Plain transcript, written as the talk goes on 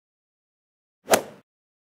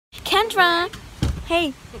Kendra.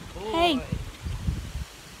 Hey. Hey.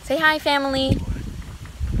 Say hi, family.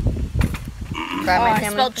 Grab my family. I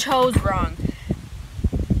spelled chose wrong.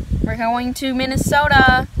 We're going to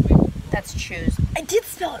Minnesota. That's choose. I did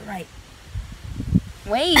spell it right.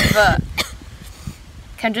 Wave.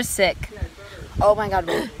 Kendra's sick. Oh my god.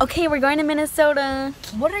 Okay, we're going to Minnesota.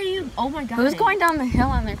 What are you? Oh my god. Who's going down the hill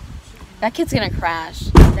on there? That kid's gonna crash.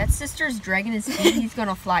 That sister's dragging his feet. He's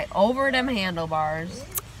gonna fly over them handlebars.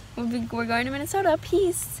 We're going to Minnesota.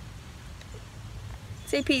 Peace.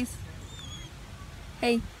 Say peace.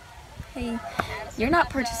 Hey. Hey. You're not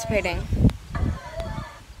participating.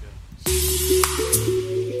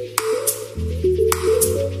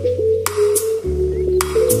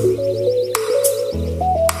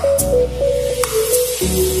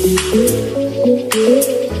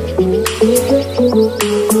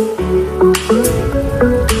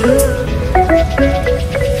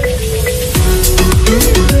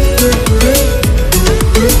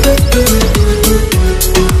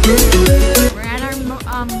 We're at our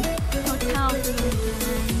hotel for the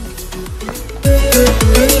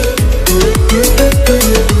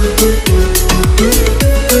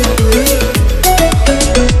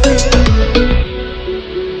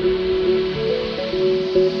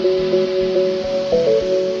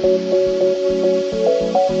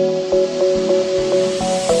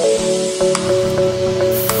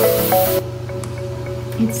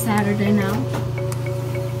It's Saturday now,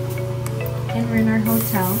 and we're in our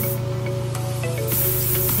hotel,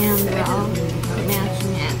 and we're all matching.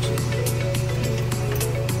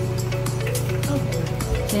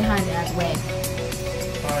 Say hi, Dad. Wave.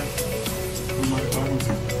 Hi. Who am I talking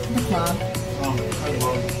to? The club. I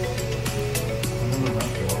love it. I've never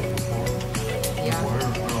met you all before. Yeah. Where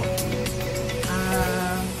from?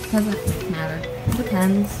 Doesn't matter.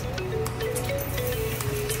 Depends.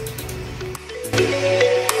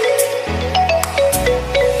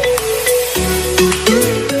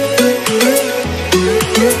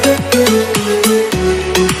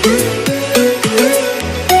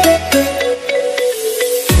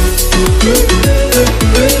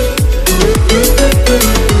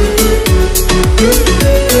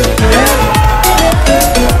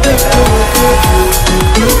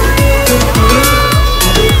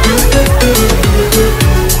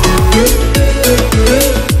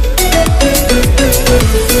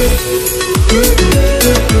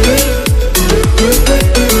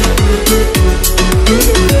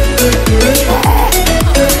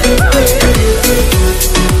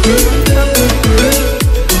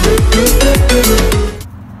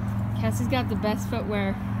 Cassie's got the best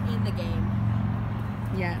footwear In the game.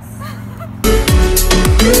 Yes.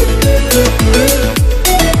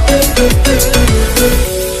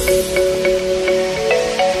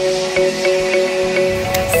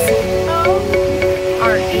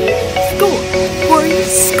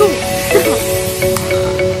 School.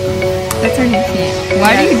 That's our new key.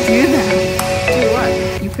 Why do you do that? Do what?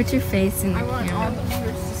 You put your face in the I want all camera. the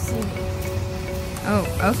viewers to see me. Oh,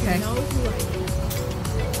 okay. Know who I am.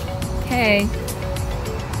 Okay.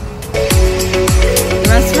 The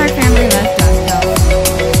rest of our family left us, though.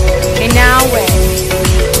 Okay, now wait.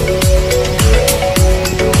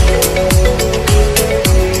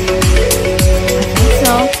 I think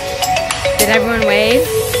so. Did everyone wave?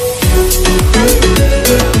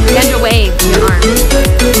 Kendra, wave your arm.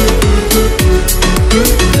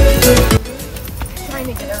 Trying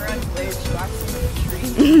to get around where she walks into the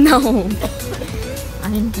tree. No.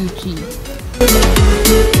 I'm Gucci.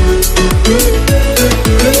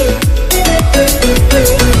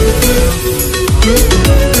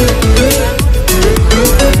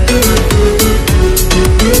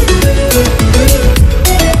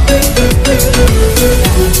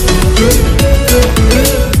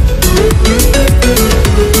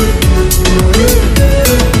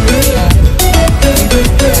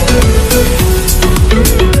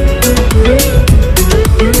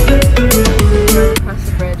 Across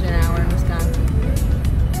the bridge an hour in Wisconsin.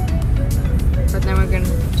 But then we're going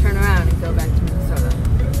to turn around and go back to Minnesota.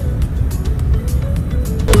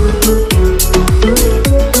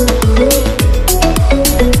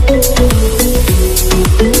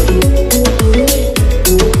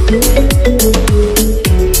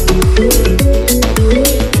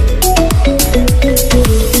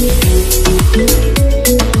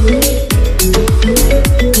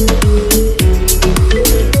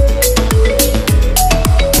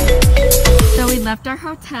 So we left our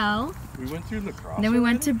hotel. We went through the cross. Then we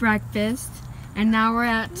went to breakfast, and now we're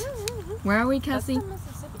at, where are we, Cassie?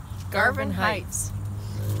 Garvin Heights.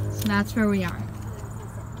 So that's where we are.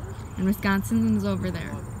 And Wisconsin is over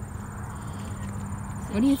there.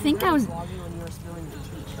 What do you think I was? spilling the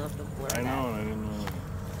tea. She'll have to blur I that. know, and I didn't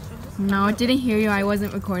know. No, it didn't hear you. I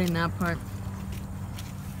wasn't recording that part.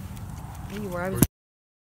 Maybe where I was.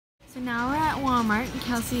 So now we're at Walmart and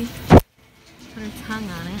Kelsey put her tongue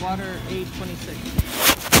on it. Water 826.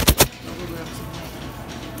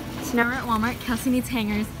 So now we're at Walmart. Kelsey needs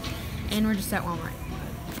hangers and we're just at Walmart.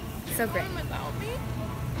 So great.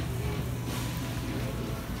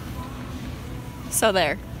 So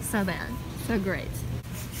there. So there. So great.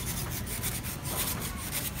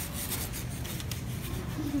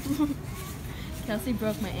 Kelsey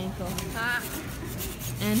broke my ankle.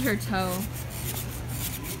 And her toe.